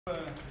Was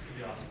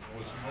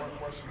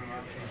Northwestern an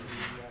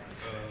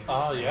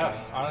option? Yeah.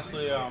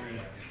 Honestly, I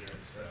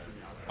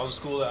was a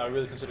school that I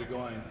really considered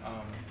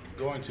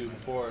going to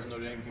before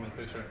Notre Dame came in the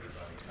picture.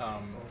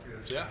 So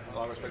yeah, a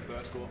lot of respect for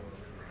that school.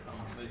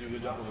 They do a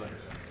good job over there.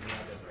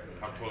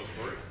 How close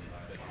were you?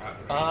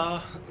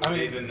 I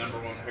mean, the number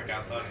one pick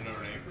outside of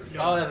Notre Dame.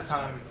 at the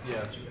time,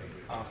 yes,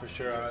 for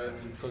sure.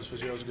 Coach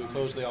Fitzgerald was a good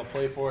coach. They all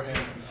play for him,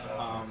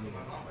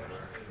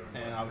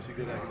 and obviously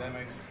good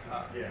academics.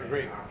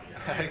 Great,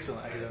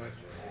 excellent academics.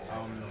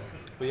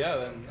 But yeah,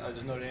 then I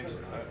just Notre Dame's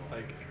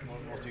like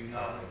most of you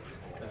know,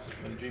 it's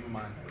been a dream of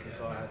mine, and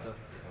so I had to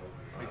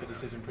make the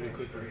decision pretty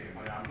quickly.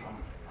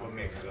 What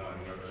makes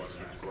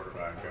Northwestern's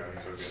quarterback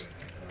so good?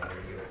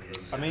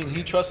 I mean,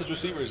 he trusts his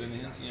receivers, and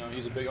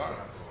he's a big arm.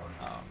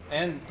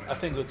 And I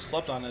think what's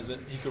slept on is that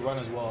he could run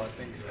as well. I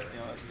think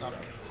that's not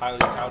highly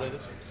touted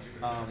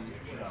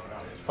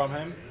from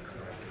him,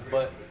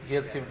 but he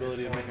has the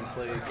capability of making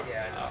plays,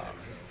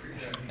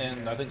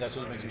 and I think that's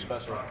what makes him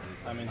special.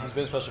 I mean, he's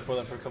been special for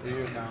them for a couple of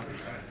years now,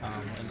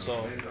 and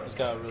so he's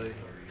got to really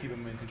keep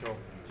him in control.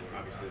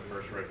 Obviously, the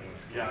first ranked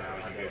one's key. Now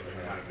you guys have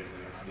kind of been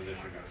in this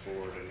position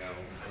before to know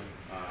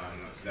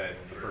that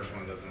the first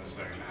one doesn't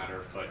necessarily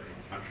matter, but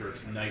I'm sure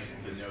it's nice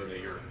to know that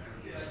you're.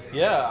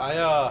 Yeah,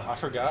 I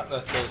forgot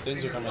that those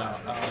things are coming out.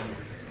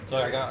 So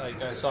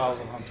I saw I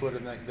was on Twitter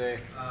the next day,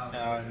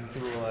 and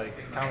people were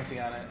like commenting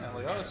on it, and I'm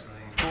like, oh, it's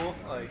cool.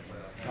 Like,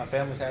 my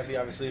family's happy,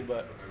 obviously,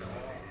 but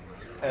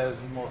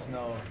as most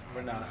know,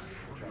 we're not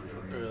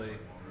really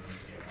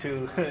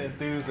too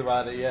enthused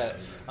about it yet.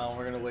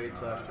 We're gonna wait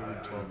till after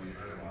week 12.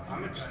 How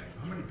many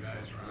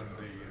guys are on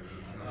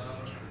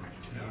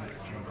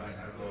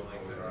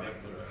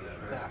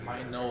That I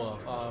might know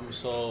of.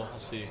 So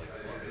let's see.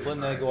 Flynn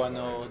Nagel, I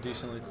know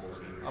decently.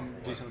 I'm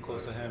decently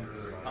close to him.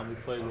 We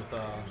played with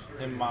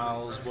him,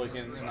 Miles,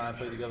 Boykin, and I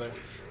played together.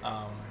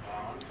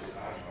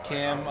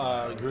 Cam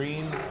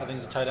Green, I think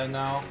he's a tight end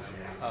now.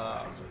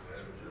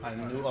 I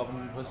knew of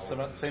him. Was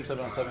same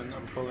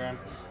 7-on-7 program.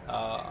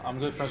 I'm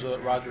good friends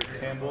with Roger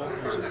Campbell,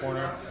 who's a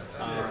corner.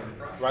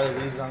 Riley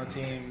Lee's on the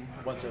team.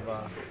 A bunch of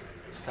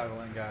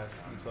Chicagoland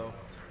guys, and so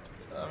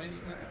I mean,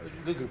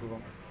 a good group of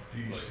them. Do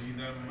you see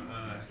them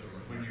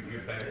when you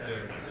get back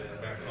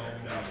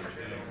home?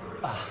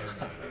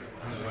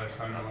 When's the last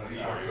time you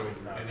talked to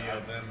any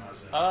of them?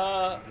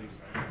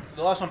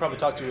 The last one I probably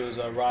talked to was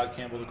Rod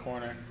Campbell, the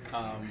corner,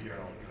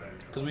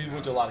 because we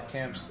went to a lot of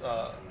camps.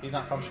 He's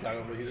not from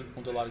Chicago, but he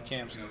went to a lot of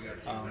camps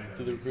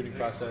through the recruiting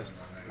process.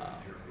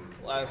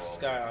 Last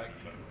guy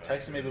I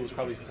texted, maybe it was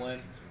probably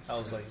Flynn. That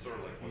was like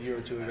a year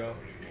or two ago,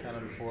 kind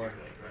of before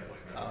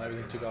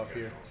everything took off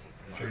here.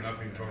 So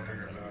nothing talking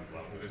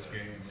about this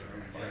game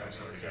or anything else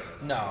like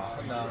that? No,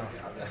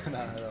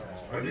 not at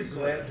all. Are you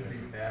glad to be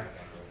back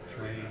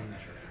playing and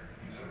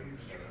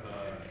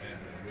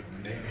with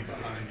Navy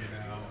behind you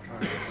now?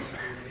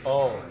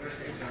 Oh,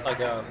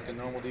 like a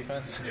normal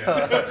defense?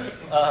 Yeah.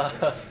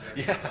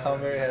 Yeah, I'm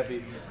very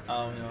happy.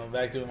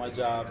 Back doing my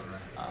job,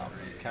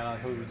 kind of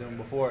like what we were doing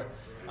before.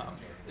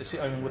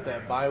 With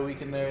that bye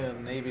week in there, the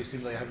Navy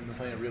seems like I haven't been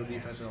playing a real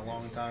defense in a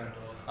long time.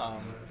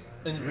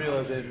 And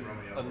realizing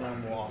a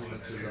normal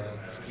offense's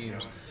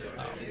schemes.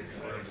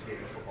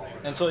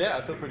 And so, yeah,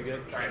 I feel pretty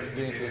good.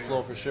 Getting into the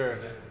flow for sure.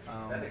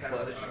 But it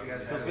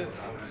feels good.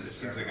 This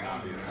seems like an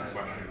obvious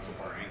question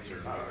or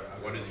answer.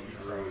 What does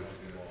Drew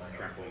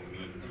Tremble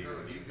mean to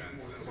your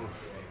defense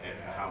and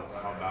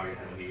how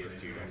valuable he is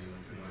to you guys?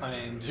 I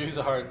mean, Drew's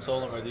a heart and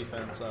soul of our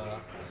defense.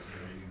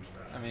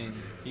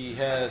 He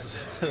has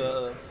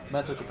the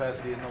mental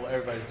capacity to know what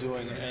everybody's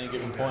doing at any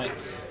given point.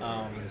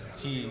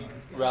 He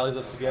rallies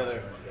us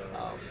together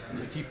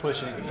to keep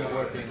pushing, keep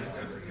working.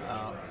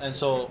 And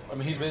so,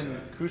 he's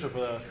been crucial for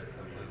us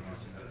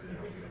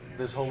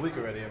this whole week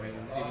already.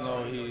 Even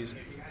though he's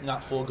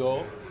not full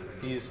go,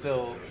 he's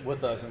still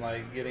with us and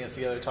getting us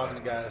together, talking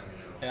to guys.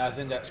 And I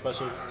think that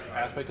special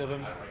aspect of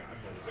him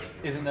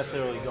isn't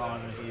necessarily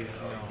gone when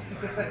he's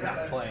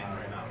not playing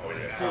right now.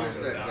 Who is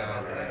that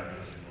guy?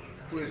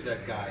 Who is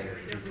that guy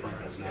if Drew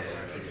Tremble's not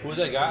there? Who is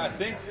that guy? I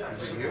think.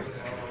 Is it you?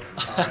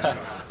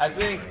 I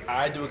think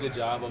I do a good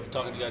job of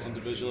talking to guys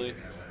individually.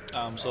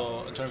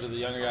 So in terms of the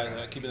younger guys,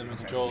 keeping them in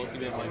control,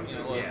 keeping them letting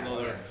them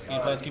know their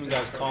game plans, keeping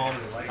guys calm.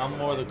 I'm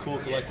more the cool,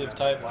 collective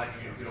type.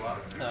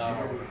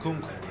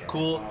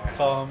 Cool,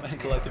 calm, and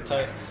collective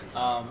type.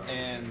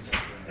 And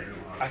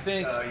I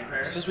think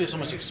since we have so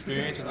much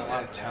experience and a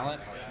lot of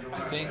talent, I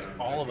think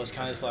all of us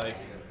kind of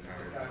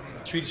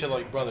treat each other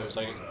like brothers.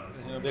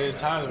 There's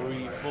times where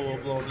we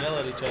full-blown yell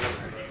at each other,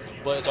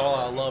 but it's all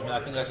out of love, and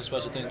I think that's a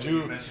special thing.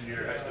 Drew,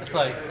 it's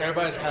like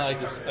everybody's kind of like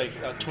this,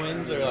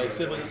 twins or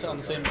siblings on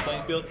the same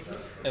playing field,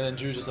 and then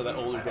Drew's just that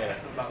older brother.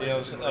 You know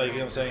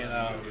what I'm saying?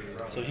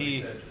 So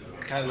he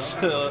kind of just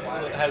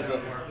has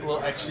a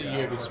little extra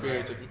year of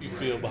experience, if you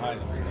feel, behind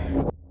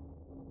him.